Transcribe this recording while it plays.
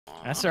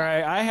That's all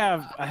right. I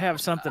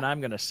have something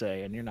I'm gonna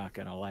say, and you're not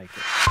gonna like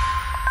it.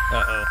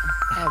 Uh-oh.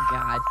 Oh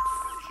God.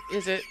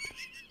 Is it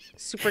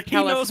He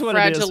knows what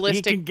it is.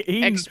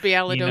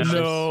 supercalifragilisticexpialidocious?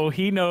 No,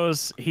 he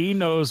knows. He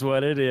knows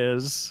what it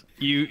is.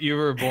 You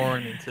were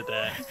born into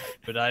that,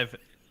 but I've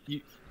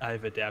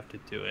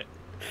adapted to it.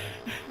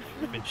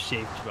 I've been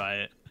shaped by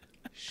it.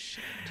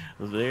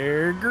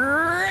 They're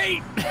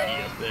great.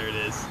 Yep, there it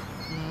is.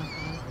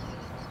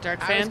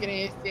 Dark I was fan?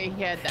 gonna say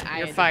he had the eye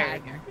You're of the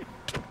fired. tiger.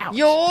 Ouch.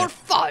 You're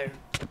fired.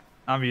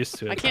 I'm used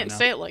to it. I can't now.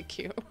 say it like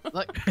you.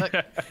 Look,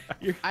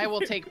 I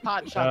will take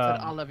pot shots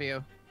at all of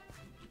you.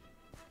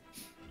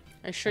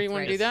 Are you sure you That's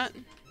want to do right.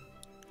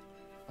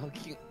 that?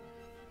 Okay.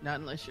 Not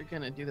unless you're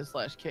gonna do the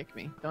slash kick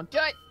me. Don't do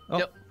it. Oh.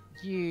 No.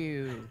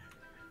 You.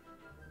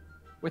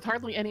 With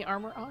hardly any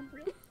armor on,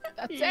 really?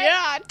 That's it. Yeah,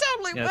 I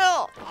totally Yes.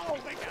 will. Oh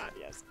my god,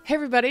 yes. Hey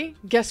everybody,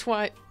 guess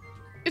what?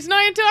 It's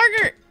Nihon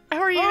Tiger. How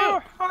are you?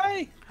 Oh,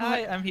 hi.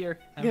 Hi, I'm here.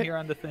 I'm Good. here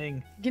on the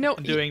thing. You know,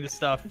 I'm doing the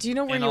stuff. do you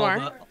know where and you all are?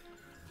 the-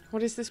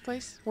 What is this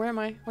place? Where am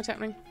I? What's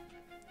happening?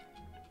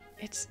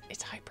 It's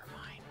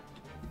Hypermine.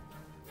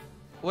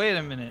 Wait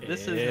a minute.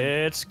 This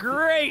It's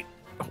great.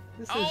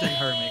 isn't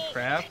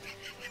Hermitcraft.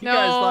 You No.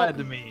 guys lied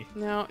to me.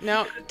 No,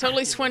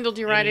 totally swindled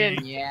you right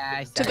in. Yeah,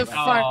 I To the said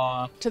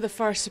Aw.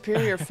 far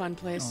superior fun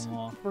place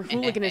Aw. where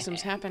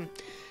hooliganisms happen.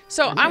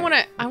 So I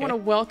wanna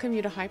welcome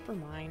you to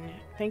Hypermine.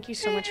 Thank you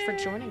so much for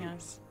joining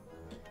us.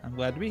 I'm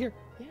glad to be here.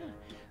 Yeah.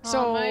 So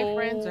all my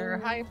friends are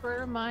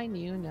hyper mine,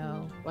 you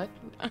know. What?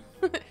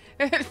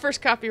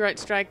 First copyright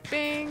strike.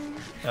 Bing.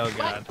 Oh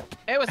god.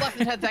 It was less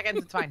than 10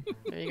 seconds. It's fine.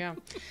 There you go.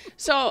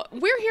 So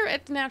we're here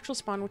at the Natural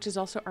Spawn, which is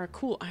also our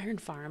cool iron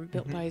farm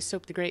built by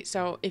Soap the Great.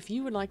 So if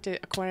you would like to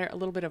acquire a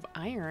little bit of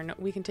iron,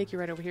 we can take you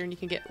right over here and you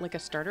can get like a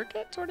starter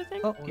kit sort of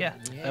thing. Oh yeah,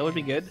 that would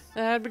be good.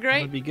 That'd be That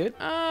great. would be good.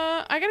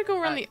 I gotta go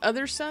around the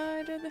other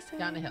side of the thing.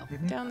 Down the hill.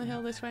 Down the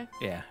hill this way.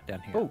 Yeah, down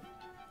here. Oh.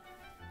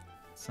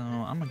 So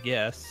I'm gonna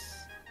guess.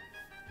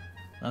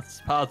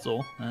 That's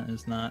puzzle. That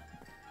is not.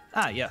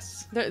 Ah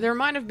yes. There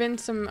might have been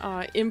some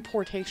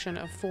importation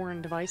of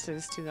foreign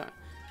devices to the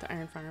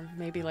iron farm.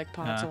 Maybe like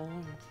Podzol.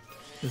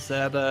 Is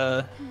that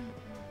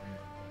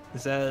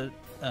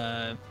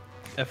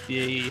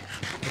FDA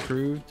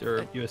approved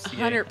or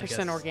USDA?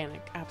 100%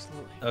 organic.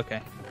 Absolutely.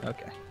 Okay.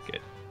 Okay.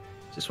 Good.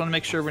 Just want to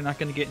make sure we're not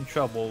going to get in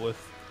trouble with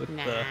the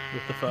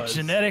fuzz.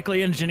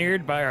 Genetically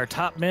engineered by our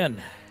top men.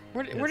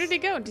 Where did he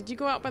go? Did you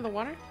go out by the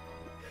water?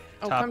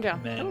 Oh, Top come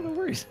down. men. Oh, no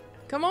worries.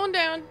 Come on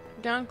down.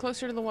 Down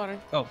closer to the water.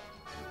 Oh.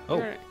 Oh. All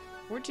right.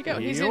 Where'd you go?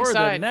 He's You're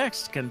inside. the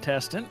next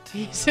contestant.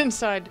 He's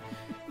inside.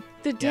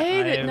 The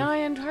day I that am-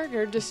 Nihon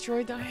Tiger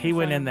destroyed the iron He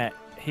went in farm.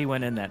 that. He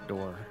went in that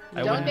door.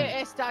 I Donde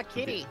wouldn't- está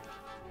Kitty?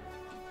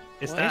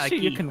 It's Well, not actually,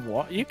 a you key. can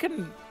walk. You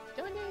can.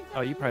 Donde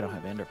Oh, you probably don't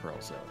have ender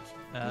pearls,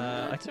 though.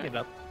 I That's can right. get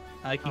up.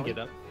 I can Oh, get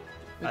up.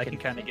 we I can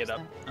can kind of fix get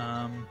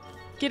up.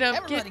 Get up,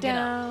 Everybody get get up.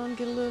 down,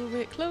 get a little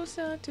bit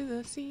closer to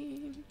the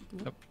scene.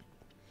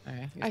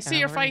 Okay, I see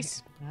your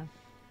face.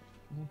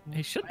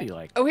 He should be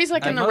like. Oh, he's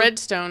like in I the know-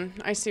 redstone.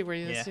 I see where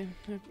he is. Yeah.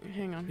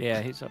 Hang on.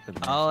 Yeah, he's up in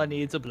there. All I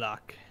need is a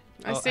block.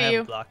 I Oh, see I have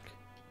you. a block.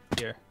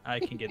 Here, I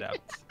can get out.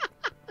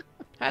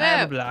 I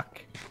have Hello. a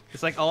block.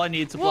 It's like all I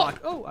need is a Well,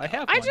 block. Oh, I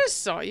have I one.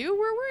 just saw you.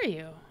 Where were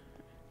you?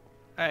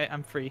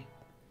 I'm free.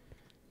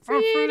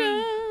 Freedom.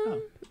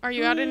 Oh. Are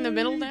you out in the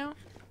middle now?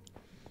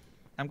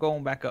 I'm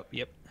going back up.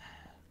 Yep.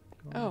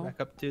 Going Oh. back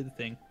up to the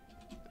thing.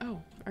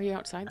 Oh, are you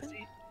outside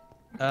then?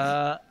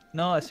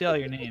 No, I see all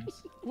your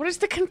names. What is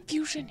the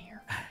confusion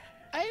here?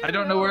 I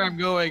don't know where I'm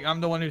going.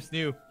 I'm the one who's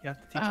new. You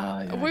have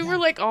to teach me. We were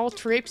like all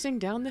traipsing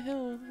down the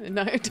hill. And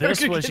Nihon This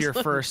Tiger was gets your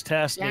lost. first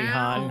test, Nihon.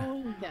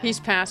 Down. He's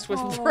passed with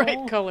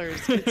bright colors.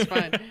 It's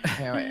fine.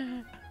 Here,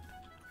 wait.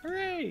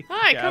 Hooray!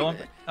 Hi, Okay, I come won't-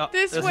 oh,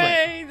 this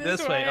way.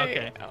 This way.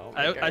 Okay. Oh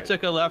my I God.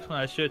 took a left when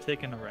I should have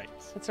taken a right.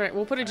 That's right.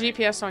 We'll put a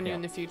GPS on you Yeah.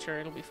 in the future.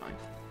 It'll be fine.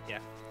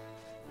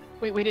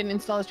 Wait, we didn't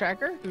install his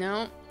tracker?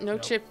 No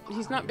Nope. chip.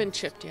 He's not been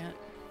chipped yet.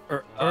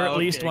 Or Oh, at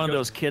least okay, one of go-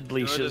 those kid Go to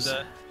leashes.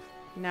 the,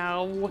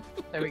 No.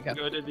 There we go.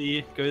 go to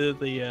the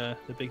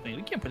big thing.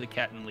 We can't put a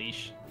cat in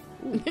leash.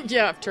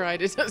 Yeah, I've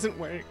tried. It doesn't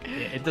work. Yeah,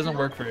 it doesn't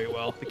work very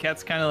well. The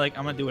cat's kind of like,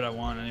 I'm gonna do what I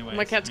want anyway.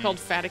 My cat's called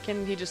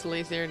Fatikin. He just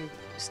lays there and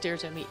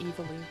stares at me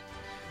evilly.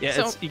 Yeah,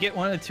 So- you get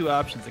one of two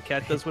options. The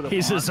cat does what it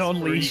He's wants, his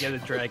own or leash. you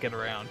gotta drag it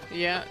around.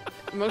 Yeah.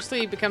 Mostly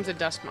he becomes a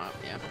dust mop.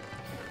 Yeah.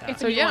 Okay,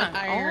 So you yeah, want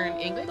iron all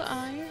ingots? the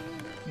iron.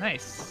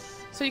 Nice.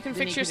 So you can Then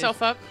fix you can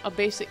yourself up a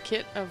basic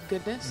kit of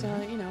goodness.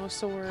 You know, a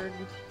sword,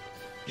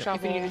 Yep.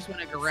 shovel, If you just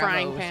want to grab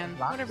frying those pan,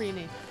 blocks. whatever you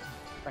need.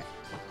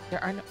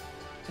 There are no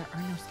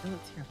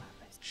skillets here,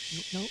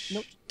 Lapis. Nope,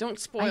 nope. Don't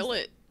spoil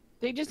it.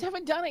 They just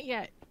haven't done it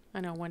yet. I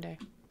know, one day.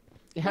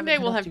 They One haven't day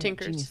come we'll up have to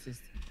tinkers.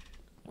 geniuses.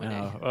 One day.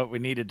 What we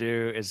need to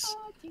do is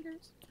Oh,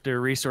 tinkers. do a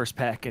resource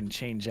pack and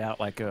change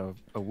out like a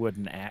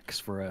wooden axe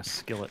for a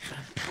skillet.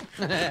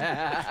 I'm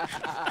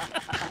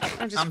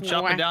just I'm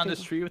chopping down whacking.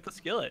 this tree with the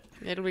skillet.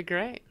 It'll be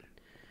great.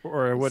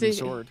 Or a wooden See,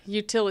 sword.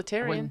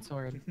 Utilitarian. Wooden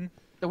sword.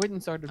 The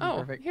wooden sword would be Oh,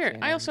 perfect. here.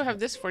 I Yeah. also have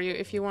this for you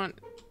if you want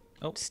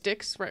Oh.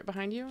 sticks right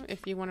behind you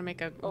if you want to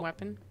make a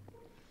weapon.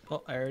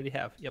 Oh, I already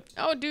have. Yep.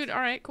 Oh, dude. All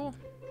right, cool.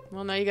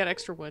 Well, now you got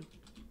extra wood.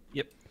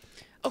 Yep.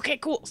 Okay,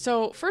 cool.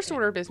 So first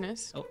order of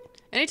business. Oh.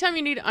 Anytime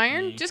you need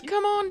iron, Thank just you.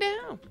 come on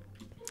down.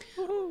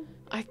 Woohoo.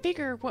 I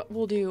figure what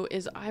we'll do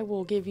is I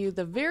will give you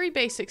the very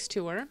basics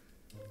tour.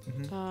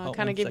 Oh, Kind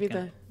one of give you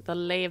second. the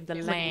lay of the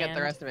He's land. looking at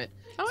the rest of it.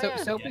 Oh, So yeah.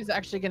 Sophie's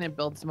actually going to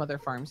build some other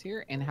farms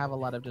here and have a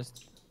lot of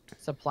just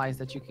supplies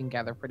that you can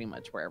gather pretty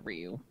much wherever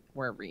you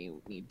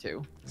need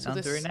to. So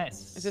Sounds very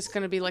nice. Is this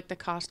going to be like the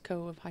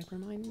Costco of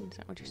Hypermine? Is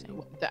that what you're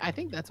saying? I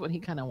think that's what he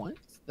kind of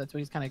wants. That's what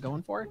he's kind of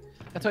going for.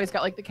 That's why he's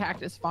got like the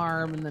cactus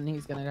farm, and then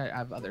he's gonna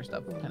have other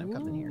stuff kind of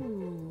come in here.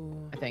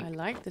 Ooh, I think. I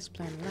like this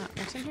plan a lot.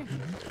 What's in here?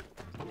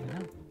 I don't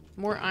know.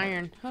 More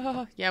iron.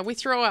 Yeah, we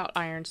throw out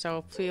iron,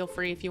 so feel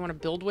free if you want to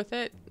build with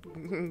it.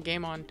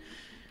 Game on.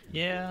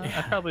 Yeah,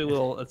 I probably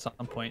will at some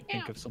point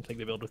think of something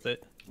to build with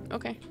it.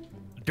 Okay.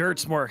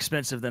 Dirt's more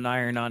expensive than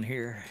iron on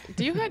here.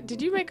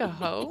 Did you make a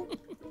hoe?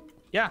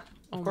 Yeah,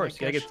 Oh of my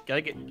course. You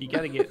gotta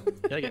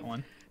get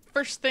one.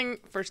 First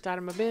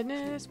item of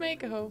business,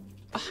 make a hoe.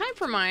 A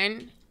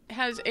Hypermine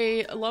has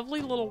a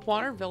lovely little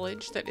water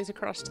village that is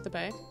across the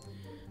bay.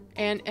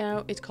 And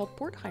it's called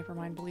Port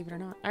Hypermine, believe it or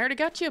not. I already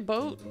got you a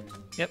boat.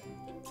 Yep.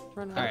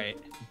 Run All right.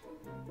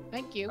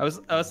 Thank you. I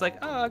was like,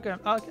 oh, okay,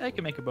 I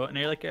can make a boat, and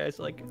you're like, guys,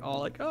 like, all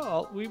like,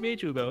 oh, we made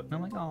you a boat, and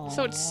I'm like, oh.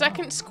 So it's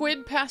second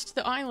squid past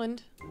the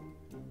island,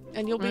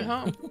 and you'll be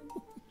home.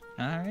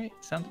 All right,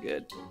 sounds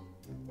good.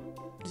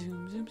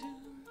 Zoom, zoom, zoom.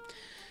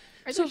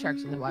 Are there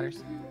sharks in the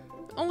waters?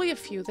 Only a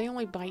few. They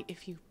only bite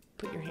if you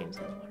put your hands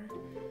in the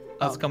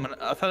water.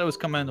 I thought it was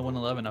coming in the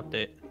 111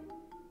 update.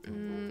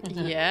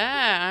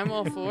 Yeah, I'm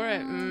all for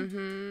it.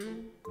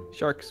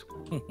 Sharks.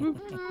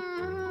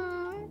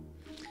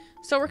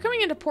 So we're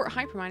coming into Port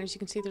Hypermine. As you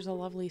can see, there's a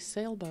lovely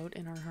sailboat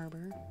in our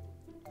harbor.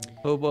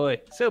 Oh boy,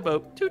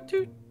 sailboat. Toot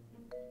toot.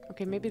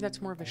 Okay, maybe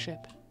that's more of a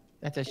ship.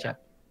 That's a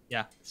ship.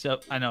 Yeah. So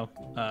I know.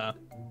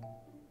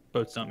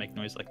 Boats don't make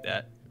noise like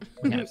that.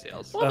 When you have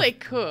sails. Well, they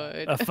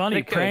could. A funny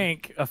They could.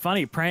 prank. A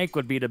funny prank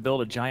would be to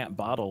build a giant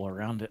bottle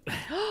around it.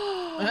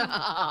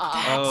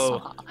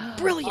 Oh,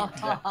 Brilliant.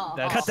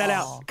 that's, Cut that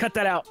out. Cut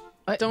that out.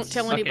 Don't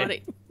tell Okay.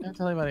 anybody. Don't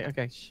tell anybody.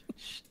 Okay.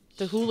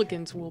 The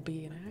hooligans will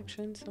be in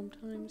action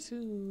sometime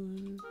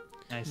soon.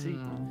 I see.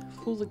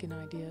 Hooligan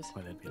ideas.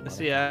 Boy, that'd be a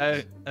lot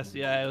of-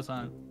 SCI was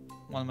on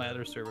one of my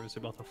other servers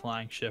about the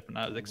flying ship, and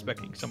I was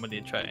expecting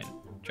somebody to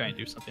try and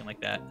do something like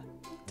that.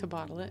 To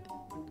bottle it.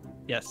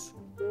 Yes.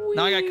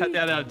 Now I gotta cut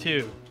that out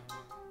too.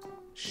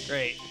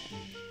 Great.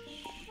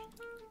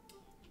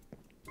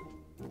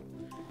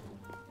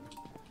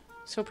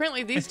 So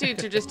apparently these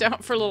dudes are just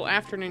out for a little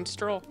afternoon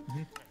stroll.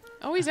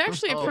 Oh, he's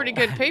actually a pretty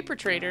good paper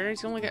trader.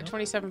 He's only got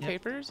 27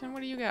 papers. And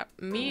what do you got?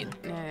 Meat?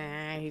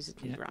 Nah, he's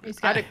wrong. He's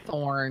got I'd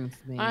thorns.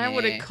 I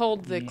would have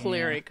called the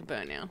cleric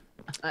by now.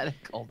 I'd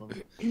have called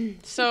him.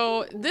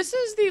 So this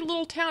is the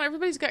little town.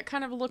 Everybody's got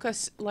kind of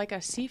like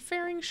a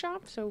seafaring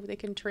shop, so they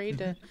can trade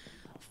to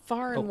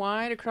far and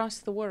wide across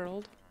the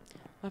world.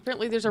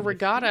 Apparently there's a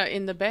regatta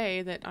in the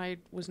bay that I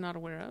was not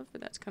aware of,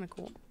 but that's kind of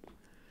cool.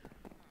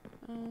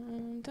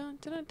 Dun, dun,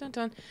 dun,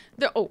 dun,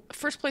 dun.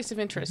 First place of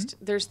interest.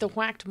 There's the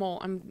Whacked Mole.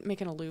 I'm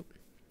making a loop.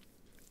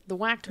 The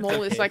Whacked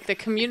Mole is like the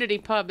community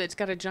pub that's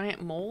got a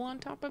giant mole on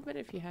top of it,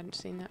 if you hadn't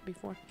seen that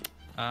before.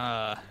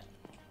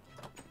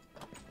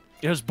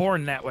 It was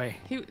born that way.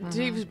 He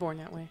was born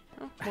that way.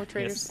 Oh, more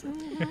traders.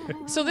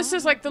 So this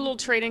is like the little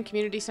trade-in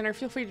community center.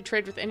 Feel free to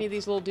trade with any of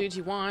these little dudes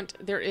you want.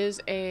 There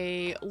is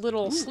a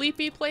little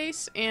sleepy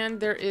place, and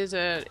there is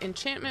a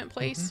enchantment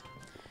place.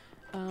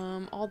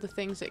 All the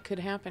things that could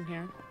happen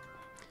here.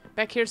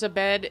 Back here's a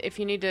bed if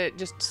you need to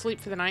just sleep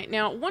for the night.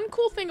 Now, one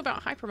cool thing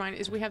about Hypermine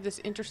is we have this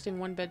interesting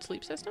one-bed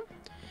sleep system.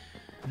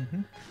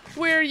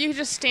 Where you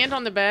just stand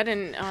on the bed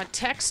and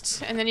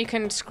text, and then you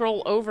can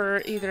scroll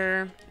over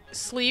either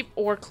sleep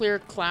or clear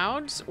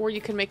clouds, or you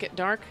can make it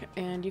dark,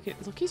 and you can...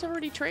 Look, he's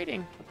already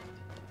trading.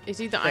 Is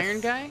he the iron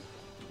guy?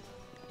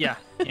 Yeah,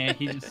 and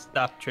he just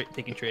stopped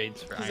taking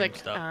trades for He's iron like,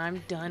 stuff.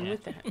 I'm done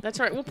with that. That's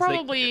right. We'll It's like,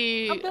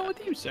 probably I'm done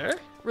with you, sir.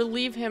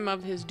 relieve him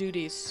of his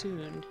duties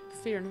soon.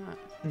 Fear not.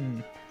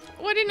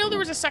 Oh, I didn't know there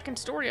was a second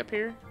story up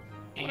here.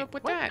 What up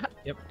with that?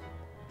 Yep.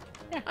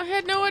 I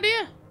had no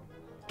idea.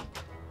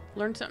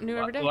 Learn something new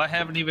every day. Well, I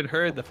haven't even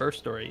heard the first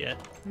story yet.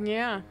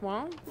 Yeah,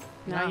 well,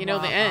 now you know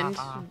the end.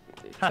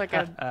 It's like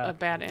a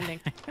bad ending.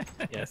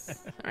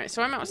 Yes. All right,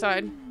 so I'm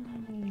outside.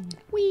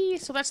 Whee!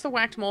 So that's the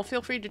Whacked Mole.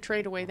 Feel free to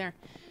trade away there.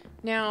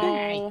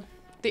 Now,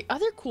 the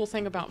other cool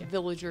thing about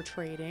villager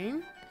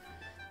trading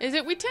is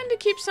that we tend to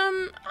keep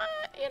some,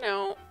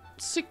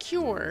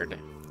 secured.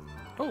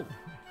 Oh,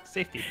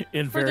 safety.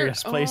 In For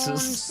various their places. own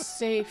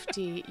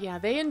safety. Yeah,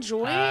 they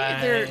enjoy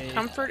their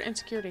comfort and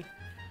security.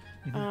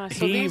 So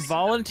He these...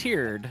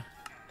 volunteered.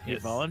 He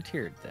Yes.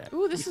 volunteered that.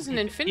 Ooh, this is an He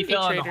infinity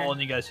fell in trader. the hole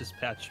and you guys just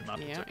patched him up.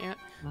 Yeah, yeah.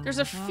 There's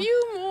a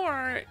few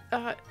more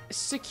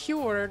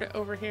secured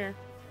over here.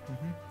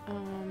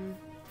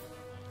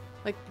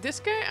 Like this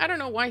guy, I don't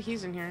know why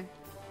he's in here.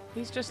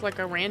 He's just like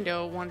a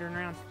rando wandering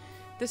around.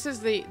 This is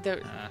the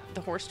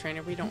horse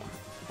trainer. We don't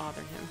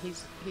bother him.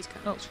 He's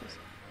kind of vicious.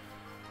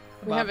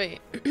 We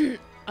have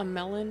a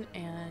melon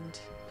and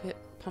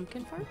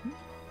pumpkin farm.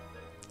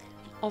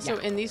 Also,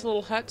 in these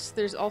little huts,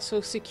 there's also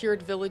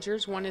secured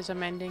villagers. One is a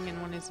mending and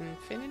one is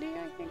infinity,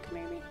 I think,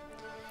 maybe.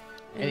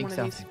 And I think one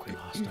so. of these... I think we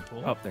lost him.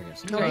 Oh, there he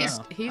is. No,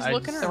 he's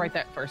looking So around. right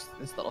that first,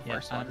 this little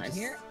first one right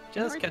here.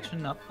 Just Right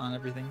catching up on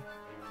everything.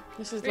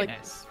 This is Very like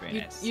nice. Very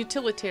nice.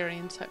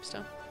 utilitarian type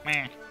stuff.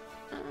 Meh.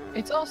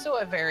 It's also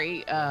a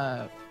very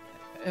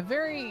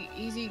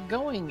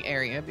easy-going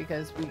area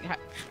because we have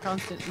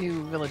constant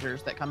new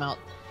villagers that come out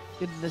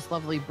due to this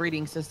lovely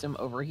breeding system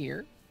over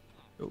here.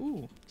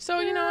 Ooh. So,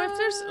 you know, if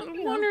there's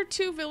you one know. or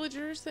two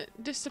villagers that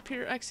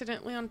disappear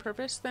accidentally on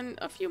purpose, then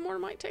a few more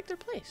might take their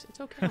place.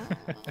 It's okay.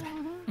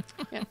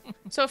 Yeah.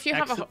 So if you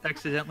have a...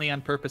 Accidentally,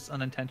 on purpose,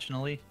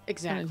 unintentionally.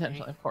 Exactly.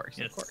 Unintentionally, of course,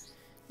 Yes. of course.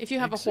 If you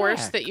have a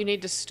horse that you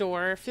need to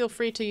store, feel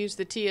free to use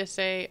the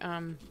TSA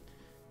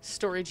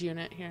storage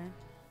unit here.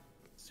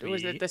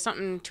 Was it the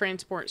something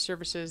transport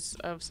services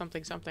of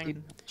something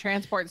something?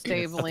 Transport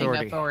Stabling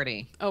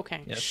Authority.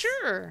 Okay. Yes.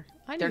 Sure.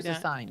 I knew There's that.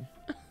 a sign.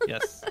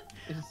 Yes.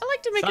 I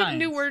like to make up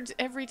new Signs. words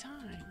every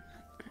time.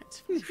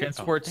 It's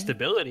Transport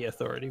Stability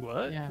Authority.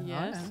 What? Yeah.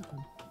 Yes.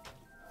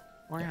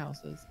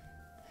 Warehouses.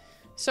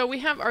 So we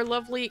have our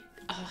lovely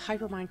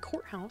Hypermine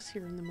courthouse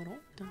here in the middle.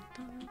 Dun,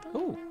 dun,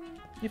 dun. Ooh.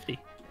 Nifty.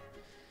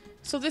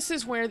 So this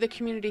is where the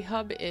community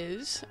hub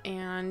is,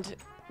 and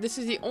this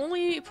is the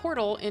only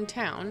portal in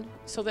town,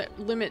 so that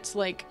limits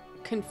like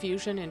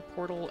confusion and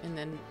portal in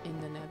the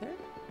nether.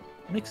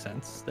 Makes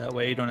sense. That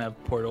way you don't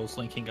have portals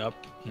linking up,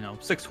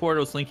 6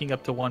 portals linking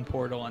up to one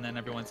portal, and then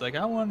everyone's like,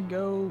 I want to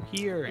go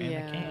here, and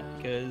I can't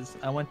because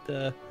I went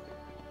to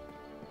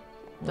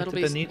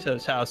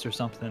Benito's house or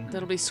something.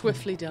 That'll be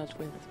swiftly dealt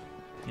with.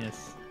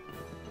 Yes.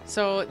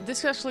 So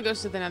this actually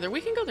goes to the nether. We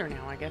can go there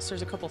now, I guess.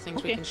 There's a couple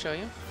things we can show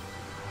you.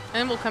 And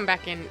then we'll come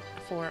back in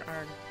for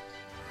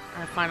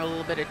our final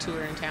little bit of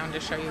tour in town to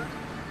show you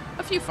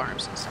a few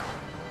farms and stuff.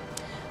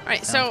 All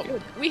right,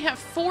 so we have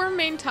 4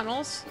 main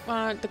tunnels,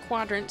 the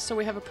quadrants. So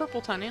we have a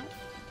purple tunnel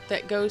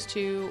that goes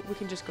to, we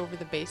can just go over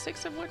the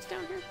basics of what's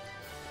down here.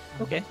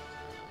 Okay.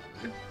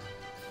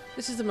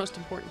 This is the most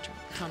important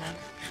tunnel.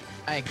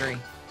 I agree.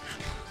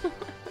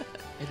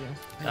 I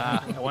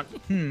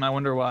do. I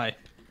wonder why.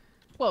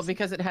 Well,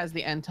 because it has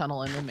the end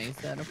tunnel in the maze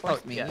that, of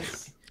course, means.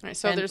 Yes. All right,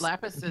 so And there's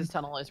Lapis's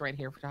tunnel is right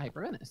here for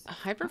Hyper Venice.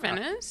 Hyper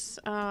Venice.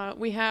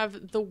 We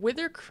have the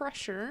Wither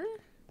Crusher.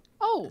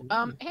 Oh,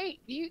 hey,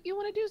 you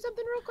want to do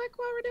something real quick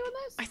while we're doing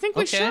this? I think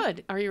we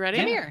should. Are you ready?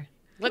 Come here.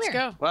 Let's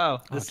go.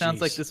 Wow, this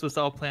sounds like geez. this was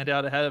all planned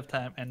out ahead of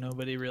time, and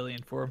nobody really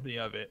informed me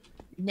of it.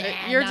 Nah,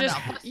 You're no, just,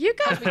 no. you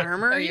got Are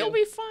armor. you? You'll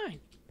be fine.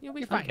 You'll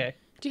be fine. Okay.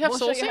 Do you have We'll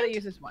soul show you how to sand?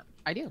 use this one.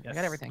 I do. I Yes.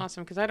 got everything.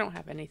 Awesome, because I don't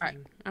have anything. All right.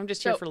 I'm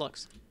just here So- for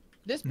looks.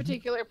 This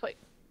particular place.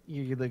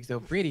 You look so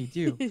pretty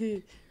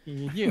too.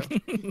 You do.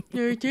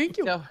 No, thank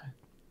you. So,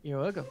 you're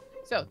welcome.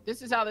 So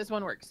this is how this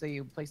one works. So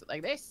you place it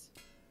like this.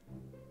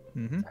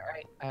 Mm-hmm. All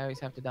right. I always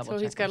have to double So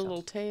check. he's got a myself.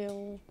 little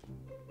tail.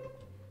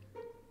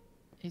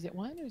 Is it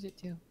 1 or is it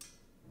 2?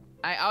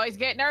 I always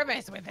get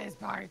nervous with this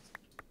part.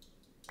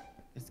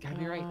 This gotta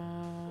be right.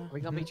 We're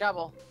gonna be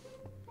trouble.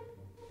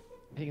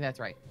 I think that's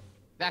right.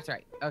 That's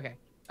right. Okay.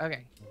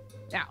 Okay.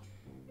 Now.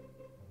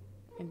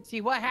 And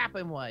see what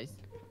happened was.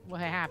 What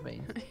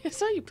happened? I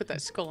saw you put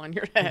that skull on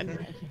your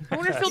head. I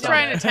wonder if he'll So-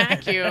 try and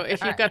attack you if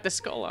you've Alright. got the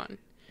skull on.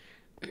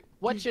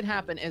 What should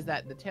happen is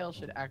that the tail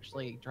should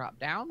actually drop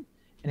down,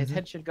 and his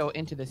head should go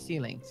into the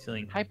ceiling.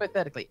 Ceiling.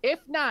 Hypothetically, if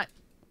not,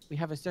 we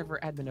have a server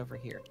admin over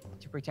here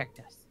to protect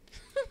us.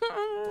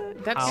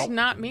 That's Ow.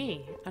 not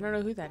me. I don't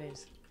know who that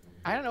is.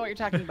 I don't know what you're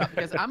talking about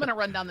because I'm gonna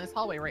run down this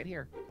hallway right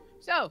here.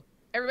 So,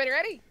 everybody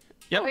ready?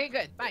 Yep. Okay,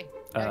 good. Bye.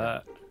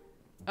 Gotta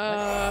go.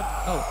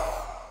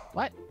 Oh.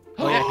 What?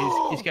 Oh yeah,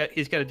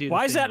 he's got to do.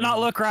 Why does that not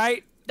look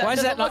right? Why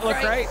does that doesn't not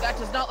look right? That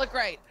does not look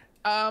right.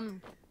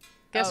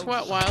 Guess Oh,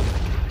 what, Wild?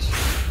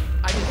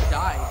 I just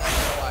died.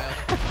 That's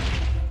wild.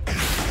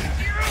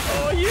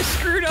 Oh, you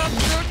screwed up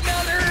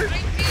another. Look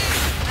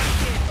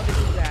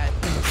at that.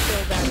 It's so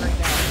bad right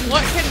now.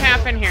 What could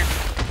happen here?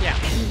 Yeah.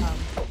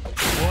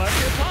 What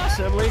could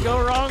possibly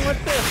go wrong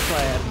with this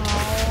plan?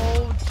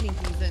 Oh,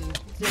 chinkies and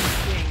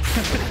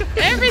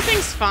ding.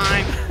 Everything's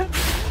fine.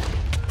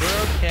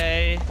 We're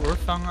okay. We're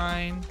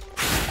fine.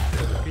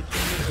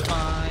 Everything is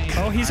fine.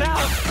 Oh, he's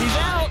out. He's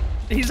out.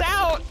 He's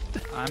out.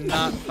 I'm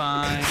not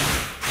fine.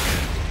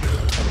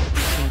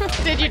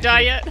 Did you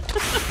die yet?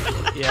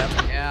 Yeah.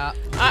 Yeah,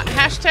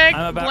 Hashtag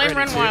I'm about blame ready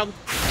Run to. Wild.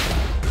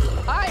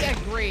 I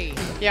agree.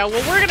 Yeah,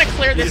 well, we're gonna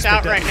clear You this just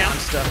out picked up right now. on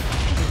stuff.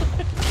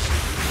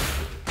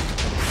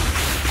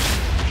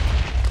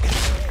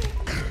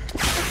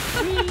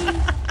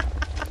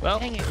 Well,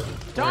 Dang it.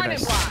 Darn it,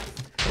 nice. Block.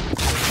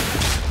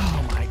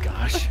 Oh my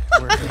gosh.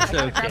 it's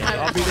okay.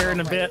 I'll be there in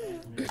a bit.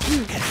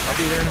 I'll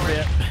be there in a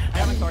bit. I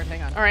have a sword.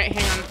 Hang on. All right,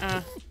 hang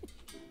on.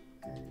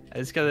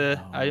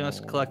 I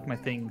must collect my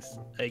things.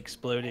 I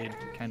exploded,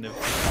 kind of.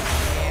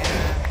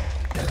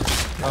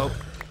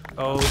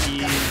 Oh,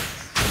 he's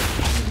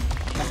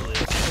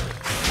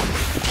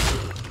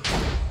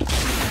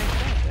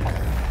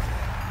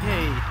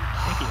Yay!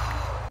 Thank you.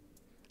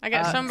 I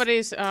got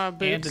somebody's And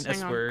boots. an Hang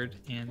S on. word.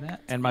 And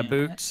that. And my that,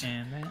 boots.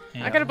 And that.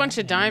 And I got a bunch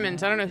that, of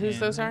diamonds. I don't know whose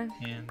and those that, are.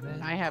 and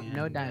that, I have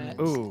no and diamonds.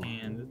 that, Ooh.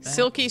 and that,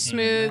 Silky and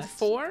Smooth that's-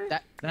 4.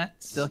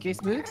 That's Silky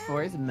Smooth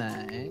 4 is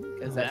mine.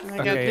 Because that's I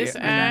got Okay, this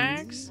and then-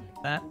 axe.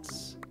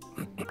 That's.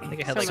 I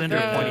think I had Some like of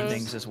Cinder pointy those.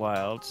 things as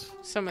wild.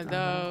 Some of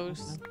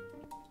those.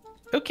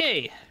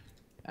 Okay.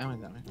 I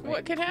want that one.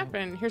 What could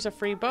happen? Here's a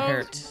free Here.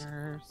 boat.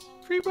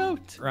 Free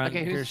boat. Run.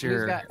 Okay, who's here's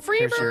your got- Free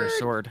here's your bird!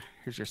 sword.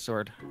 Here's your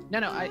sword. No,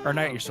 I. Or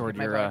not oh, your sword.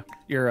 my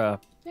Your bow.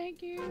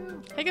 Thank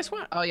you. Hey, guess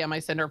what? Oh yeah, my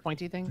cinder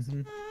pointy things.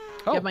 Mhm. Do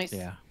Oh, you have my,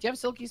 yeah. Do you have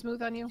Silky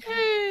Smooth on you?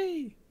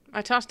 Hey.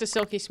 I tossed a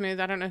Silky Smooth.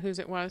 I don't know whose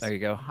it was. There you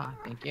go. Aha,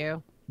 thank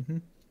you.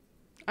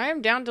 I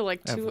am down to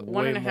like I have two, way 1.5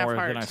 more than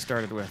I hearts.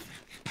 started with.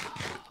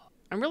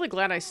 I'm really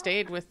glad I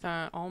stayed with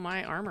all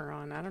my armor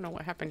on. I don't know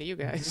what happened to you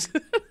guys.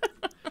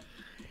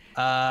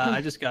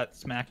 I just got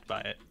smacked by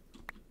it.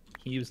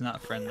 He was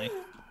not friendly.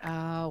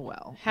 Oh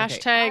well.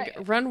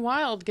 Hashtag Run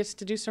Wild gets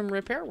to do some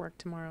repair work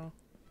tomorrow.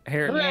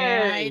 Here.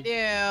 Yeah, I Hooray!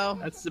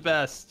 do. That's the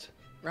best.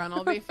 Ron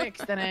will be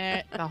fixing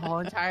it the whole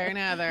entire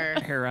nether.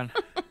 Here, run.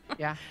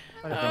 Yeah.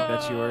 I think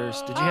that's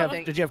yours. Did you Oh, have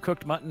thank- Did you have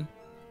cooked mutton?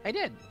 I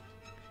did.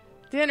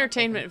 The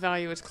entertainment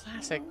value is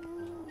classic.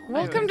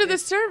 Welcome to the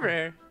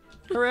server.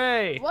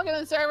 Hooray! Welcome to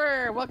the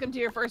server. Welcome to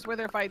your first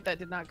wither fight that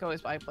did not go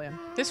as I planned.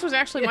 This was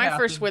actually my Yeah.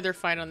 first wither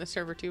fight on the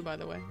server too, by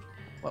the way.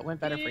 What went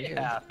better for you? It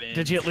happened.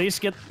 Did you at least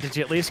get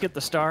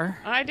the star?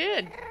 I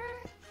did.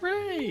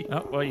 Hooray!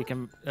 Oh well, you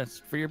can. That's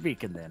for your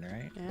beacon then,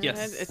 right? Yeah,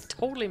 Yes. It's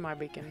totally my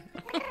beacon.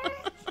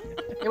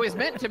 It was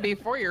meant to be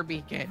for your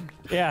beacon.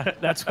 Yeah,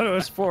 that's what it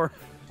was for.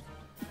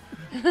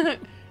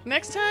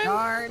 Next time,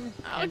 Darn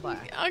and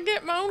black. I'll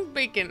get my own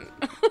beacon.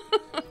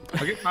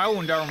 I'll get my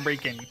own darn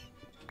bacon.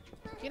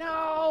 You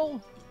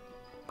know,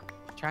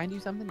 try and do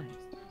something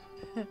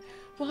nice.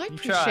 Well, I You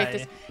appreciate try.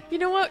 this. You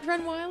know what,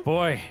 Run Wild?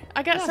 Boy,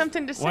 I got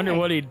something to say. wonder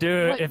what he'd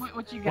do if.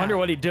 What you got? Wonder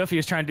what he'd do if he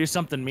was trying to do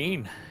something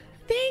mean.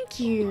 Thank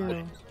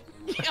you.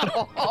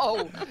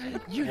 Oh,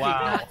 you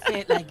Wow. did not say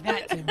it like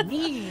that to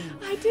me.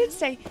 I did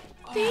say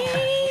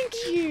thank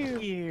you.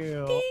 Thank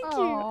you.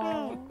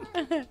 Oh.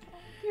 Oh.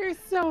 You're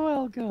so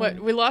welcome. What?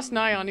 We lost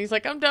Nihon. He's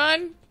like, I'm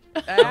done.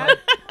 Ah,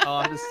 Oh,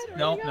 I'm just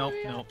no.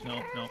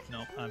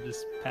 I'm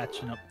just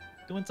patching up,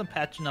 doing some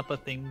patching up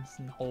of things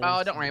and holes.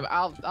 oh, don't worry.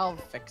 I'll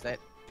fix it.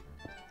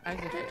 I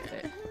can fix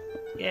it.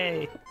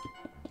 Yay!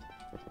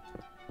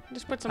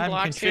 Just put some I'm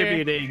blocks here.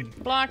 contributing.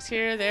 Blocks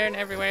here, there, and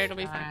everywhere. It'll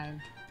be fine.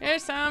 Fine.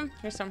 Here's some.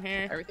 Here's some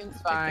here. Everything's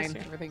this fine.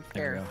 here. Everything's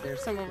There we fair. go.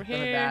 There's Some over none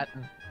of here. that.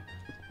 and-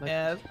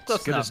 Yeah, close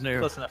good enough. as new.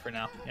 Close enough for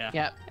now. Yeah.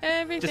 Yep.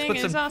 Everything put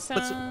is some-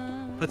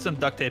 awesome. Put some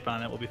duct tape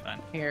on it. We'll be fine.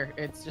 Here,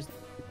 it's just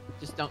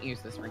don't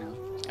use this for now.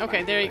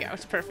 Okay, there you go.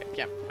 It's perfect.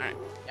 Yep. All right.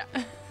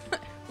 Yeah.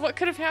 What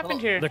could have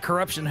happened here? The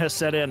corruption has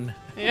set in.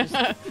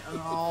 Yeah.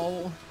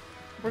 Oh.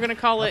 We're gonna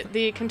call it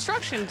the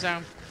construction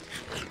zone.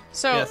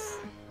 So Yes.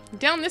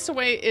 down this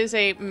way is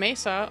a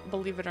mesa,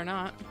 believe it or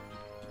not.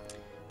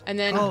 And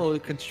then Oh, the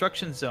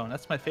construction zone.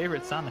 That's my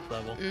favorite Sonic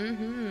level.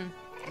 hmm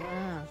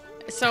Yeah.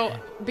 So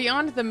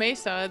beyond the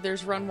mesa,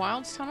 there's Run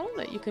Wild's tunnel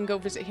that you can go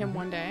visit him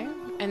one day.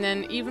 And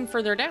then even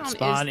further down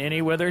Spawn is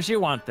any withers you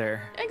want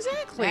there.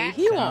 exactly. That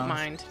He won't Sounds-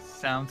 mind.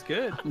 Sounds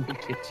good. I'm gonna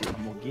get you.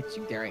 I'm gonna get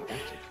you. There, I got you.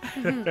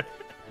 I'm gonna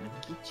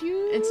get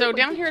you. And so I'm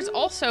down gonna here get is you.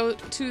 also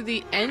to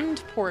the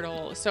end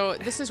portal. So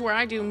this is where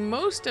I do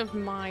most of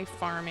my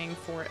farming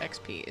for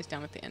XP is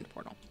down at the end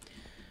portal.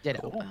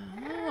 Ditto.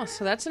 Oh,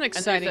 so that's an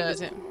exciting a-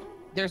 visit.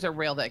 There's a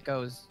rail that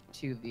goes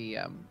to the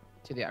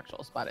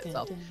actual spot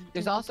itself.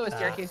 There's also a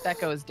staircase that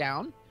goes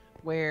down,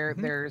 where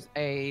there's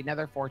a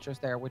nether fortress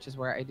there, which is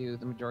where I do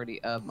the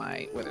majority of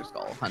my wither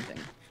skull hunting.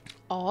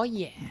 Oh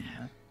yeah.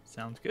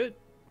 Sounds good.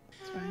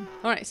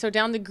 All right, so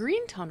down the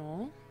green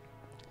tunnel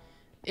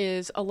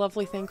is a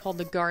lovely thing called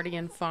the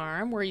Guardian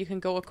Farm, where you can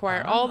go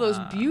acquire all those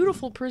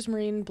beautiful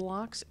prismarine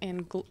blocks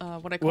and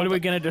what I call What are we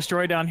gonna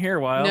destroy down here,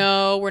 Wild?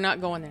 No, we're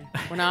not going there.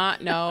 We're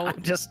not. No.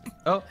 Just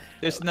Oh,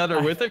 there's another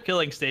wither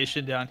killing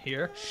station down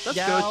here. Let's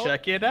Yeah. go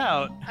check it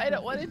out. I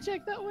don't want to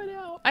check that one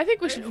out. I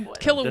think we should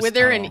kill a This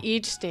wither in tunnel.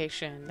 each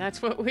station.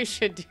 That's what we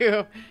should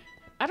do.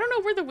 I don't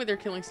know where the wither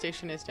killing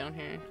station is down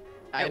here.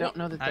 I don't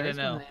know that I there's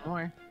don't one know.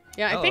 anymore.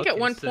 Yeah, I Oh, think at okay,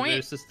 one so point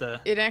there's just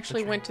a. it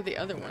actually went to the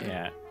other one.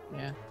 yeah.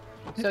 Yeah.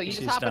 So you just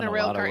She's hop in done a a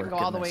rail lot of cart and go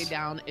work all in the way this.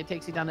 down. It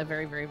takes you down a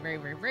very, very, very,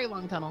 very, very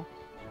long tunnel.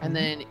 And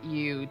then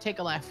you take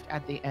a left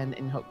at the end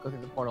and go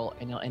through the portal,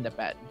 and you'll end up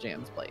at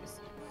Jan's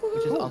place,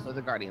 which is also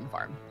the Guardian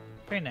Farm.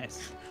 Very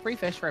nice. Free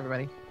fish for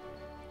everybody.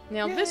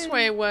 Now this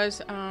way was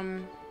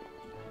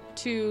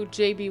to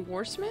JB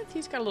Warsmith.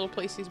 He's got a little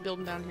place he's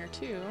building down here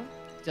too.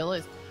 Still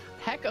is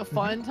heck of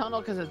fun tunnel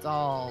because it's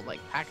all like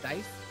packed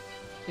ice.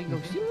 So you can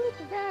go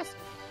super fast.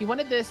 He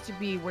wanted this to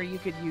be where you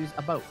could use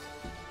a boat.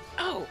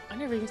 Oh, I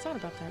never even thought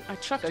about that. I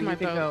chucked So my you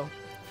could boat. go. Or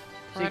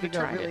So you I'd could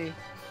have go tried it. really,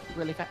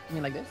 really fast. I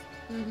mean, like this.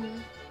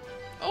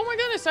 Oh my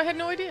goodness, I had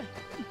no idea.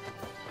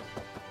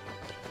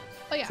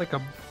 Oh yeah. It's like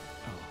a.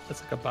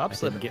 It's like a I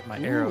bobsled. didn't get my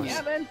Ooh, arrows.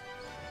 Yeah, man.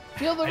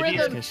 Feel the I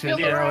rhythm. I should Feel have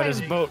the arrow at rhyme.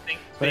 his boat,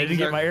 but I didn't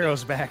get my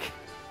arrows back.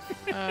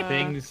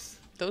 Things.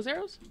 those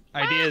arrows?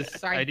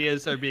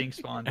 Ideas are being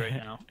spawned right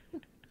now.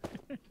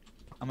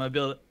 I'm gonna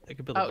build. I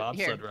could build a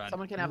bobsled here. run.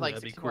 Someone can have like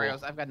 64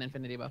 arrows. I've got an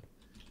infinity bow.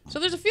 So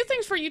there's a few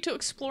things for you to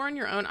explore on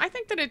your own. I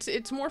think that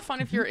it's more fun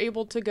if you're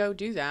able to go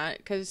do that,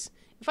 because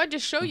if I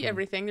just show you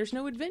everything, there's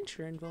no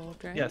adventure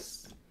involved, right?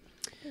 Yes.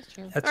 That's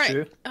true. That's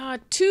true.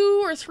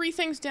 2 or 3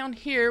 things down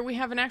here. We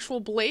have an actual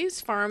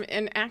blaze farm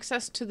and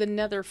access to the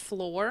nether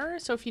floor.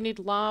 So if you need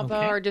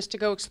lava or just to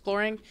go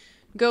exploring,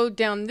 go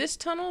down this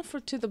tunnel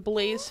to the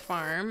blaze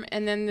farm,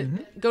 and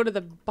then go to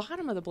the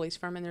bottom of the blaze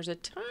farm, and there's a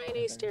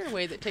tiny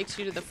stairway that takes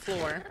you to the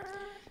floor.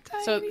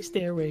 Tiny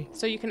stairway.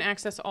 So you can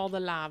access all the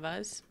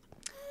lavas.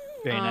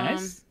 Very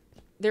nice.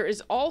 There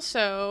is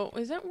also,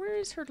 where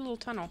is her little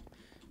tunnel?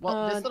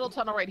 Well, this little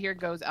tunnel right here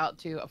goes out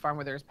to a farm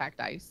where there's packed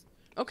ice.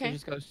 Okay. So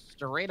just go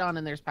straight on,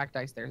 and there's packed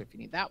ice there if you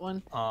need that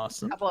one.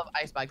 Awesome. A couple of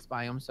ice bikes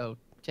biome, so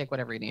take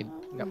whatever you need.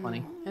 You got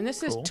plenty. And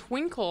this is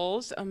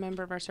Twinkles, a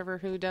member of our server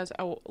who does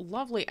a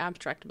lovely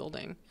abstract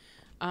building.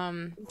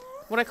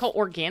 What I call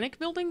organic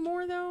building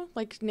more, though,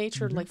 like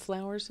nature, like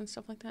flowers and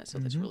stuff like that. So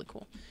that's really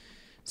cool.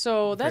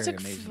 So that's Very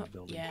amazing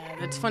building. Yeah,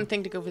 that's a fun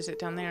thing to go visit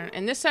down there.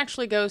 And this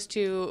actually goes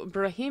to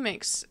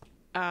Brahimic's,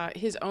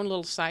 his own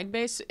little side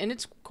base, and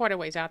it's quite a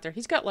ways out there.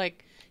 He's got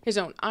like his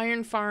own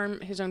iron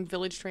farm, his own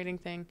village trading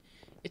thing.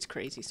 It's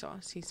crazy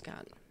sauce. He's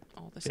got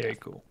all this stuff. Very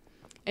cool.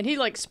 And he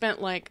like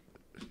spent like,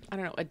 I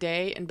don't know, a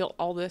day and built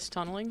all this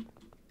tunneling.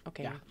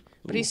 Okay. Yeah.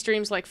 But he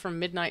streams like from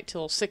midnight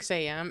till 6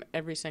 a.m.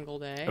 every single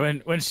day.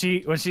 When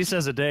she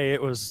says a day,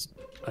 it was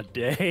a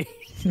day.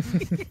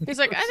 He's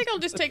like, I think I'll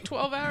just take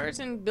 12 hours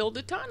and build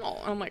a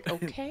tunnel. I'm like,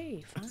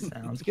 okay, fine.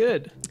 Sounds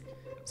good.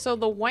 So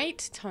the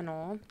white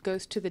tunnel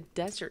goes to the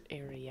desert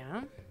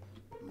area.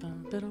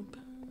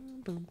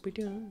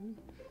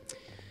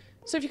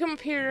 So if you come up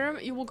here,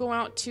 you will go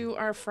out to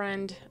our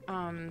friend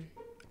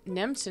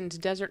Nemson's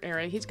desert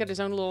area. He's got his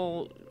own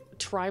little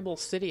tribal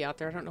city out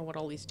there. I don't know what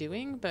all he's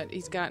doing, but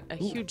he's got a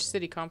huge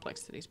city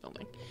complex that he's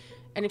building.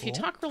 And if you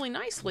talk really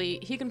nicely,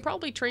 he can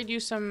probably trade you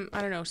some,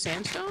 I don't know,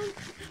 sandstone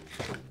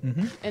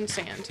and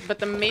sand. But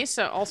the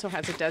mesa also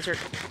has a desert.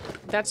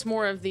 That's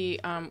more of the,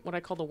 what I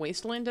call the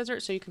wasteland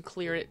desert, so you can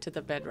clear it to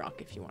the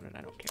bedrock if you want it.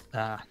 I don't care.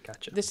 Ah,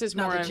 gotcha. This is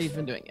Not more that of... she's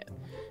been doing it.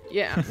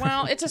 Yeah,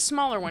 well, it's a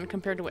smaller one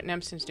compared to what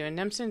Nemson's doing.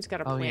 Nemson's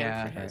got a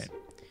plan for his. Right.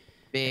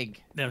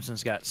 Big.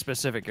 Nemson's got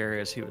specific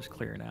areas he was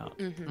clearing out.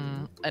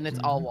 And it's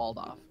all walled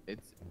off.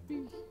 It's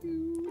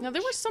Now,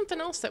 there was something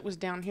else that was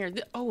down here.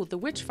 The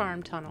witch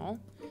farm tunnel,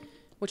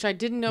 which I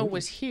didn't know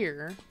was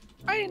here.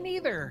 I didn't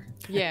either.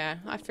 Yeah,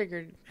 I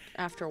figured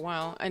after a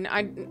while. And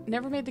I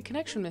never made the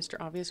connection, Mr.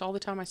 Obvious. All the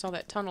time I saw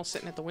that tunnel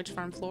sitting at the witch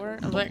farm floor,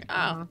 I was like,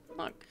 oh,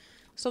 look.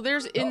 So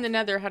there's in the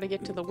nether how to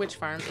get to the witch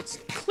farm. It's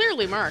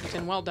clearly marked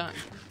and well done.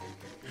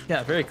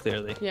 Yeah, very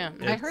clearly. Yeah.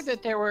 I heard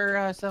that there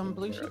were some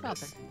blue sheep out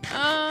there.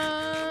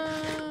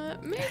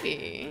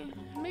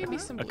 Maybe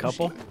some A blue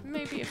couple? sheep.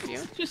 Maybe a few.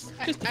 Just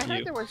I a few.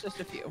 heard there was just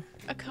a few.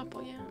 A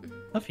couple, yeah.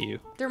 A few.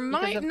 There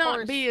might of not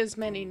course- be as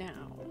many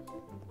now.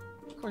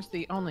 Of course,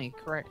 the only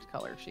correct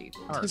color sheep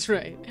are That's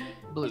right.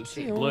 blue It's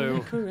the sheep. Blue.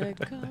 only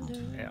correct color.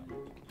 Yeah.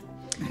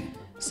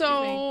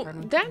 So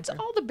Pardon me. that's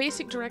all the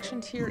basic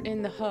directions here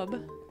in the hub,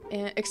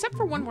 except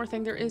for one more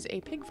thing. There is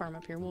a pig farm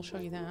up here. We'll show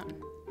you that.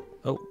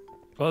 Oh.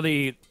 Well,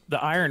 the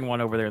iron one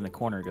over there in the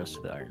corner goes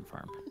to the iron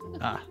farm.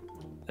 Ah.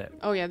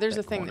 Oh yeah, there's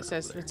That a thing corner that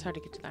says over there. it's how to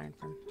get to the iron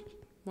farm.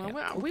 Well,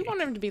 Yeah, we okay.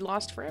 want him to be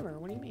lost forever.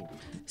 What do you mean?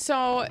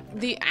 So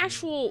the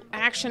actual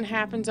action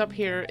happens up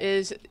here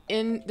is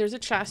there's a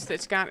chest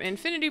that's got an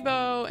infinity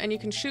bow, and you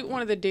can shoot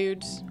one of the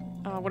dudes,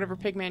 whatever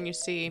pigman you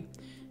see.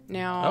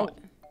 Now,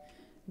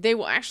 they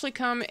will actually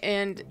come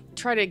and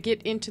try to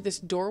get into this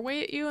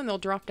doorway at you, and they'll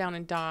drop down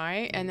and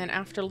die. And then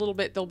after a little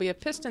bit, there'll be a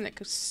piston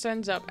that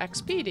sends up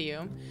XP to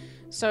you.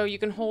 So you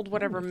can hold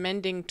whatever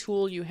mending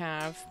tool you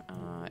have,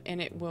 and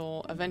it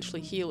will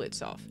eventually heal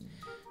itself.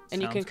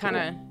 And you can kind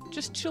of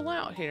just chill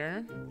out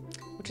here,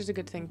 which is a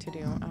good thing to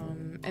do.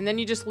 And then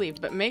you just leave.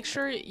 But make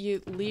sure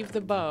you leave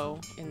the bow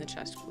in the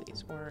chest,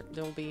 please, or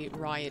there'll be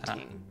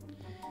rioting.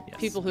 Yes.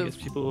 People who-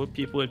 Because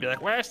people would be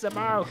like, "Where's the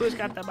bow? Who's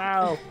got the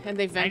bow?" And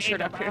they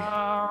ventured up here.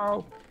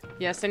 Bow.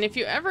 Yes, and if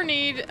you ever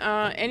need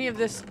any of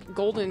this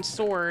golden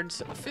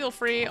swords, feel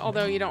free,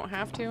 although you don't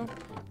have to.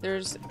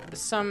 There's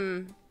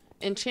some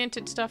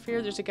enchanted stuff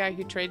here. There's a guy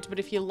who trades, but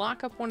if you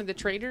lock up one of the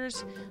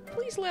traders,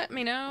 please let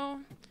me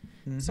know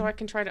so I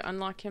can try to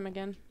unlock him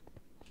again.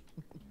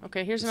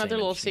 Okay, here's another Same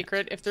little enchant.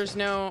 secret. If there's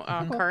no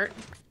cart,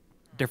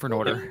 Different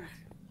order.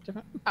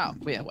 Oh,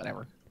 yeah,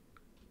 whatever.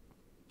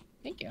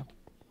 Thank you.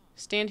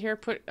 stand here,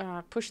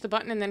 push the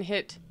button, and then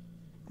hit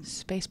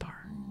spacebar.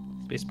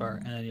 Spacebar,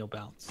 and then you'll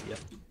bounce. Yep.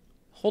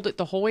 Hold it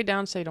the whole way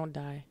down so you don't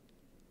die.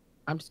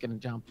 I'm just gonna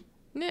jump.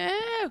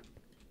 No!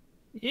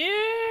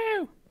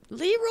 Yeah.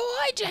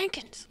 Leroy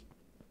Jenkins!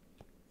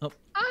 I'm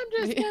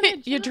just gonna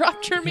You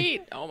dropped your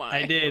meat. Oh my.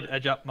 I did. I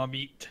dropped my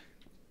meat.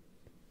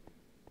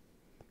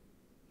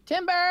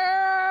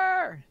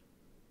 Timber!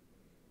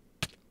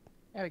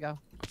 There we go.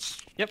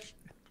 Yep.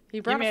 He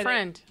brought made a it.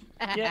 friend.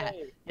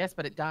 Yay. Yes,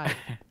 but it died.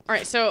 All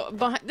right, so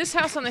this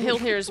house on the hill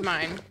here is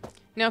mine.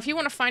 Now, if you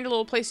want to find a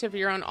little place of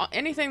your own,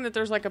 anything that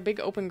there's like a big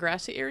open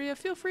grassy area,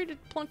 feel free to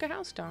plunk a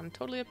house down.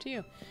 Totally up to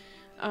you.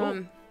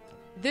 Cool.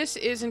 This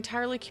is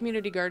entirely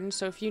community garden,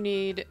 so if you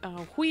need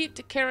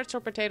wheat, carrots, or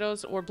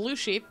potatoes, or blue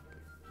sheep,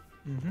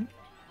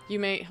 you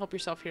may help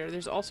yourself here.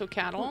 There's also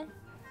cattle.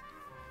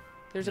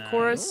 There's a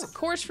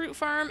chorus fruit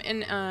farm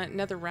and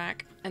nether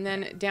rack. And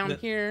then down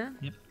here...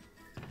 Yep.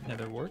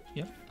 Nether wart,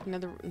 yep.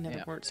 Nether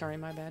wart, sorry,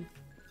 my bad.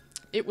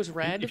 It was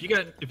red. If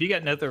you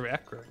got nether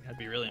rack growing, I'd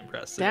be really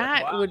impressed.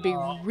 That would be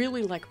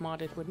really like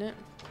modded, wouldn't it?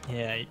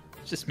 Yeah,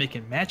 it's just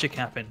making magic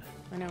happen.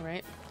 I know,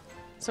 right?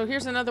 So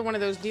here's another one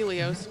of those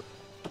dealios.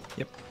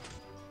 Yep.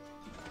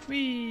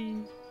 Whee!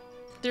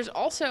 There's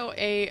also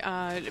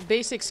a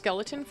basic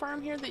skeleton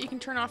farm here that you can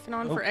turn off and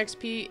on for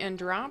XP and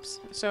drops.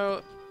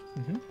 So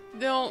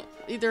they'll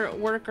either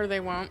work or they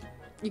won't.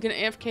 You can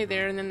AFK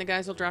there, and then the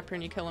guys will drop here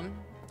and you kill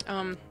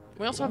them.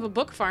 We also have a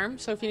book farm,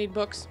 so if you need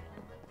books.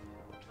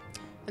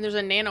 And there's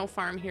a nano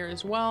farm here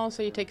as well,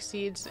 so you take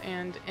seeds,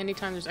 and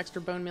anytime there's extra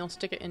bone meal,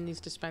 stick it in these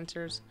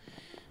dispensers.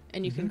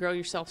 And you can grow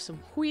yourself some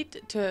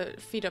wheat to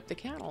feed up the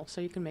cattle, so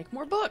you can make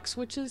more books,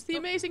 which is the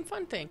amazing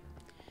fun thing.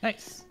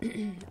 Nice.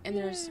 And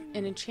there's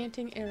an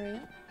enchanting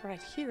area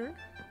right here,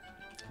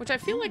 which I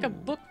feel like a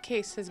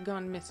bookcase has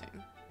gone missing.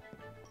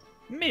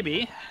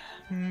 Maybe.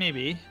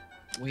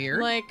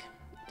 Weird. Like,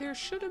 there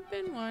should have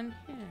been one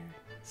here.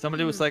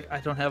 Somebody was like, I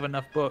don't have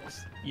enough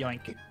books.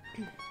 Yoink.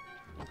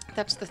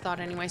 That's the thought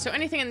anyway. So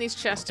anything in these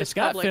chests It's is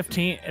got public.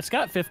 15. It's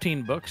got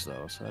 15 books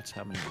though, so that's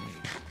how many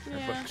you need.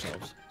 Yeah.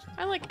 Bookshelves.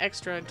 I like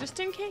extra, just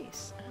in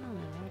case. I don't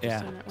know. I just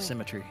Yeah, am that way.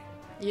 symmetry.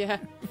 Yeah,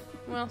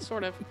 well,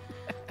 sort of.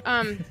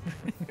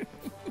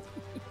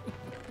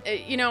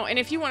 You know, and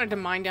if you wanted to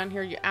mine down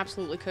here, you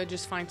absolutely could.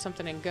 Just find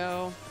something and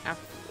go.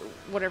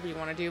 Whatever you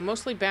want to do.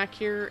 Mostly back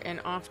here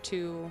and off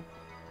to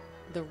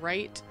the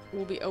right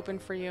will be open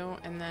for you.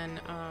 And then,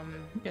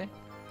 Okay.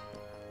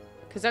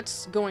 because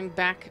that's going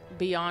back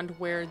beyond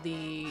where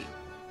the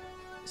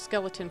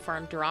skeleton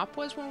farm drop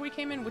was when we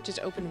came in, which is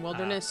open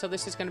wilderness. So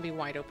this is going to be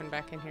wide open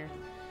back in here.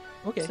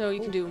 Okay. So you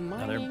can do Now,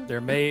 mining.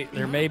 there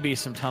may be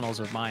some tunnels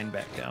of mine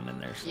back down in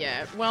there. So.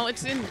 Yeah, well,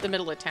 it's in the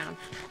middle of town.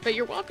 But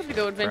you're welcome to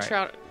go adventure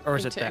out Or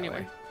is it into that anywhere.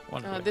 way?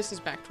 One way. This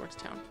is back towards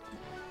town.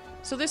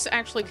 So this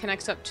actually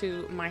connects up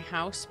to my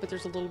house, but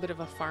there's a little bit of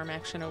a farm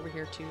action over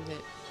here too. That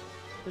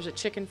there's a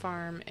chicken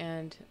farm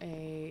and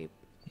a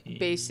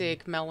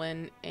basic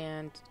melon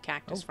and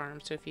cactus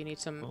farm. So if you need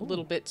some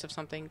little bits of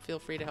something, feel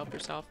free to help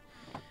yourself.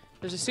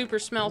 There's a super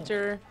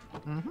smelter,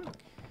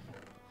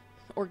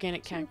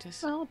 organic cactus.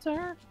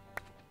 Smelter.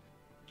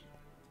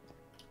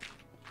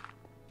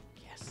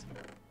 Yes.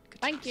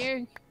 Good Thank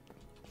choice.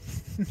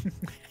 you.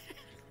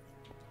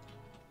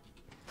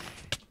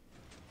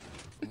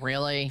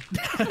 Really?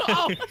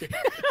 Oh.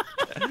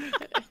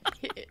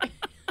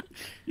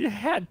 You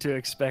had to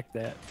expect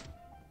that.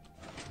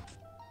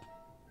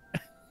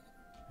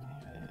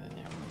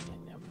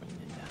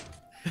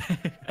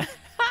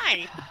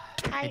 Hi.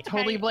 I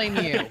totally blame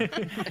you.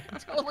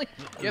 Totally.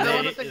 You're the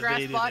one with the grass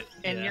They did plot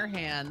it, in yeah. your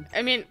hand.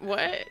 I mean, what?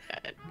 I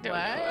don't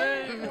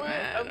know. What?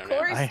 I Of don't know.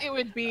 course, it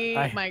would be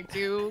I- my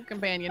two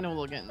companion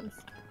hooligans.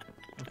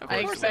 Of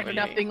I course it expect would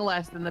nothing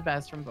less than the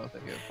best from both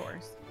of you, of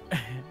course. be.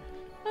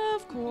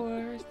 Of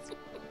course.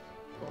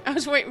 I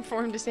was waiting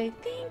for him to say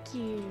thank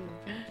you.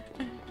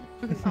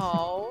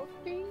 Oh,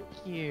 thank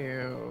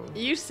you.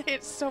 You say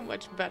it so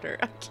much better.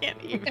 I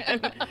can't even.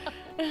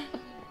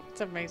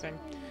 It's amazing.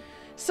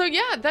 So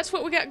yeah, that's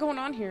what we got going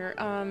on here.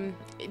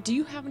 Do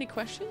you have any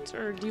questions,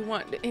 or do you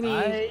want any?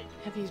 I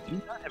Have you?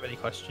 do not have any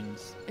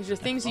questions. Is there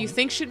things you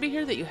think should be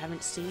here that you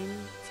haven't seen?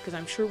 Because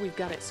I'm sure we've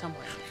got it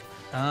somewhere.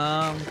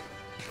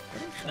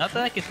 Not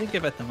that I can think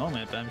of at the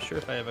moment, but I'm sure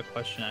if I have a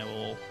question, I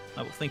will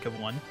think of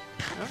one.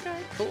 Okay,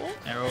 cool.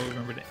 And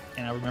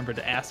I'll remember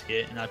to ask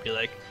it, and I'll be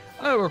like,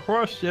 I have a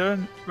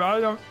question,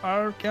 but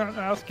I can't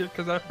ask it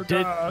because I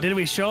forgot. Did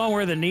we show them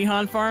where the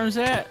Nihon farm's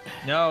at?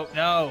 No.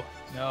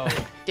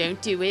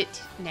 Don't do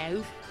it.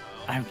 No.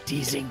 I'm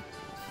teasing.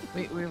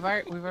 We've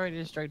already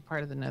destroyed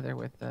part of the nether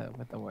with the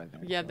weather.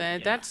 Yeah, so-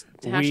 that's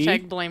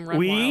hashtag blame Run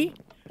Wild.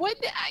 What?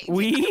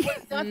 We? It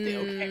was nothing.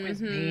 Okay, it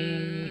was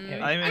me.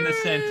 I'm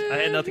innocent. I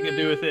had nothing to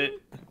do with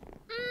it.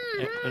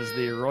 It was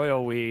the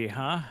royal we,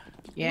 huh?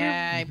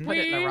 Yeah, I put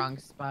it in the We- wrong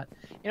spot.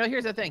 You know,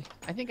 here's the thing.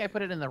 I think I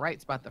put it in the right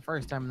spot the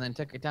first time and then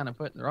took it down and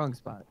put it in the wrong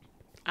spot.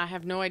 I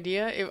have no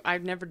idea.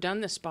 I've never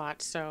done this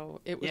spot, so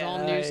it was Yeah,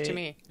 all news to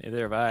me.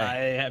 Neither have I I.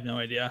 have no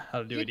idea how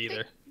to do it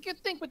either. You'd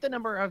think with the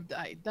number of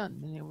done,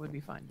 then it would be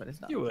fine, but it's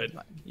not. You would. It's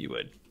fine. You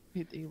would.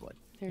 You would.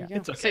 There you Yeah. go.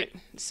 It's okay. So,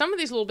 some of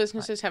these little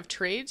businesses have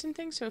trades and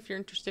things, so if you're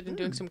interested in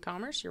doing some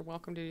commerce, you're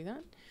welcome to do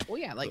that. Well,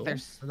 yeah, like Cool.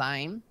 there's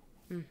slime,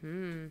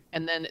 Mm-hmm.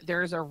 and then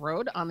there's a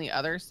road on the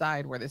other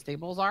side where the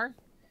stables are.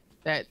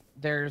 That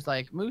there's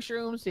like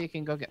mushrooms, so you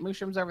can go get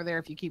mushrooms over there.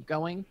 If you keep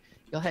going,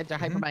 you'll head to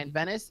Hypermine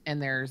Venice,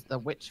 and there's the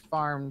witch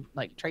farm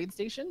like trade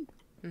station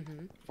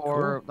Mm-hmm.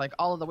 for like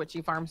all of the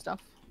witchy farm stuff.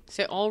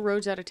 So all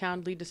roads out of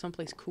town lead to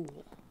someplace cool.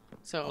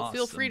 So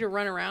feel free Awesome. to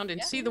run around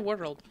and see Yeah. the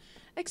world.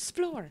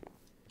 Explore.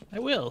 I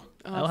will.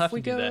 I'll have Off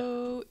we to do that.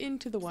 go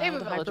into the Save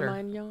wild a villager.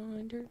 Hypermine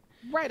yonder.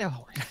 Ride a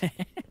horse.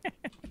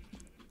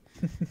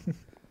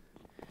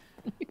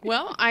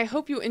 Well, I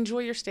hope you enjoy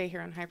your stay here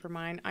on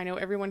Hypermine. I know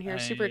everyone here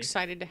is super I-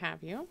 excited to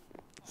have you.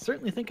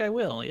 Certainly think I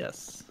will.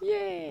 Yes.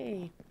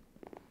 Yay!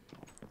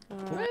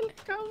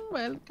 Welcome,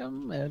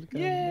 welcome, welcome.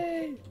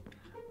 Yay!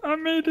 I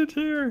made it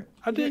here.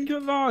 I didn't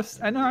get lost.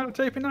 I know how to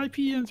type an IP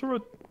into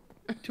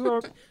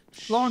a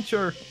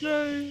launcher.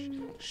 Yay!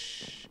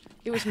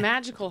 It was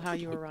magical how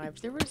you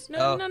arrived. There was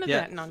Oh, none of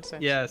yeah. that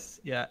nonsense. Yes.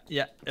 Yeah.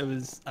 It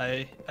was.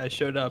 I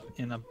showed up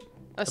in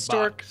A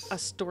stork. box. A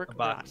stork a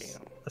brought box.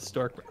 you. A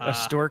stork. A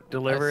stork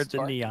delivered the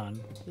stork. neon.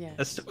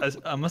 Yes.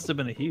 I must have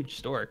been a huge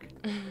stork.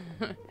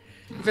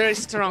 Very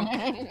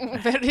strong.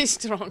 Very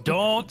strong.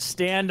 Don't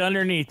stand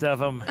underneath of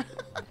him.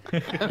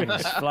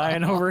 He's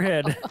flying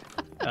overhead.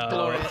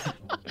 Glorious.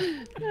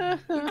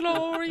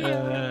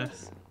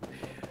 Glorious.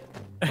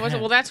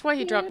 Well, that's why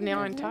he dropped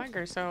Nihon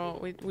Tiger. So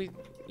we,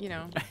 you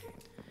know.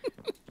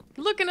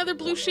 Look, another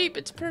blue sheep.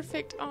 It's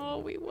perfect. Oh,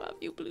 we love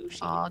you, blue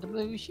sheep. Aw, the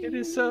blue sheep. It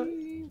is so.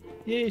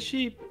 Yay,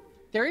 sheep.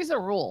 There is a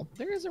rule.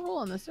 There is a rule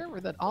on the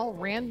server that all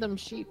random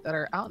sheep that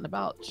are out and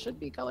about should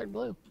be colored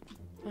blue.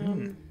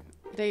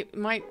 They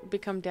might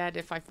become dead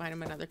if I find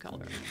them another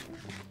color.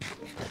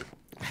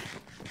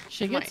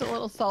 She gets Might. a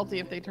little salty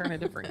if they turn a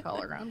different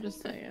color. I'm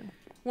just saying.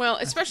 Well,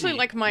 especially see.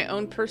 like my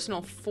own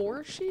personal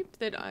 4 sheep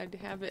that I'd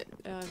have at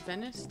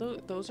Venice.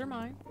 Those are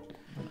mine.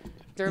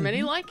 There are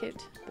many like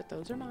it, but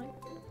those are mine.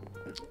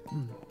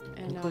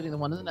 And Including the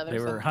one in the nether. They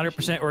were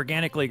 100%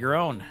 organically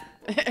grown.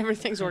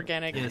 everything's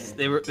organic. Yes,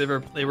 they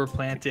were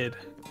planted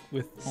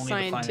with only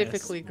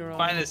Scientifically the grown.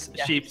 finest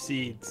Yeah. sheep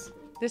seeds.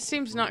 This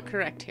seems not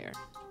correct here.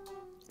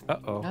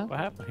 Uh-oh. No. What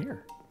happened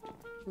here?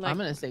 Like, I'm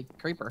gonna say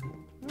creeper.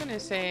 I'm gonna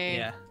say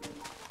Yeah.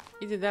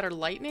 either that or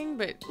lightning,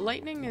 but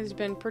lightning has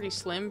been pretty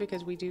slim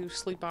because we do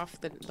sleep off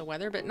the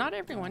weather, but not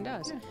everyone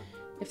does.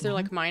 If they're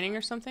like mining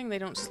or something, they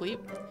don't sleep.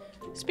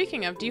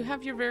 Speaking of, do you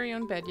have your very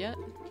own bed yet?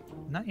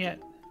 Not yet.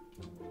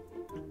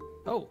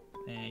 Oh,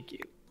 thank you.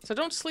 So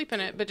don't sleep in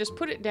it, but just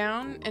put it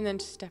down and then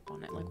step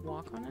on it, like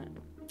walk on it.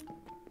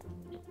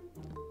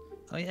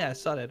 Oh yeah, I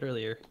saw that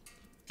earlier.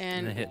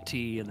 And then And hit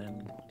T and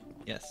then...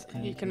 Yes.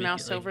 You and can make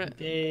mouse like over it.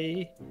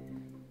 Day,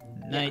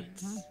 night.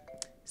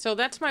 so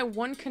that's my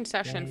one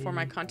concession for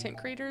my content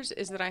creators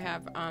is that I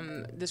have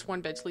this one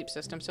bed sleep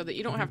system so that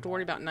you don't have to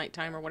worry about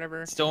nighttime or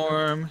whatever.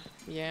 Storm.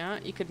 Yeah,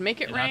 you could make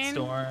it and not rain.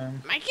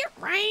 storm. Make it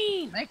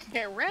rain! Make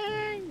it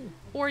rain.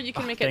 Or you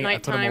can Ah, make it dang it, I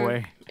put 'em nighttime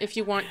away. if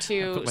you want I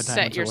to put my set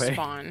diamonds your away.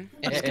 spawn.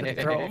 I'm just gonna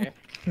throw 'em.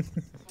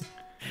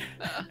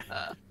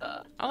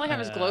 All I have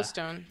is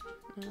glowstone.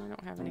 I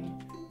don't have any.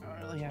 I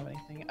don't really have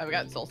anything. I've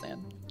got soul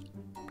sand.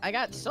 I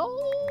got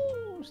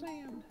soul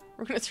sand.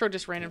 We're gonna throw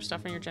just random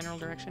stuff in your general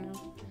direction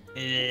now.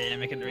 Yeah,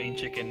 make it rain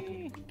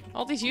chicken.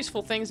 All these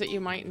useful things that you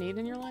might need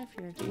in your life.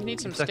 You need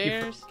some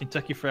stairs,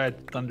 Kentucky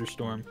Fried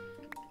Thunderstorm.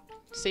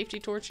 safety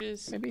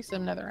torches. Maybe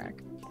some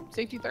netherrack.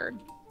 Safety third.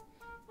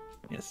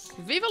 Yes.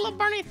 Viva la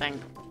Barney thing!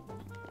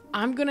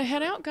 I'm gonna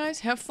head out, guys.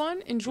 Have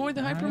fun. Enjoy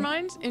the All right.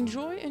 Hypermines.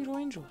 Enjoy,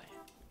 enjoy, enjoy.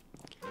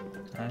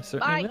 I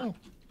certainly Bye. will.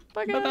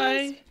 Bye, guys.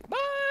 Bye-bye. Bye.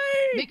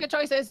 Make good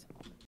choices.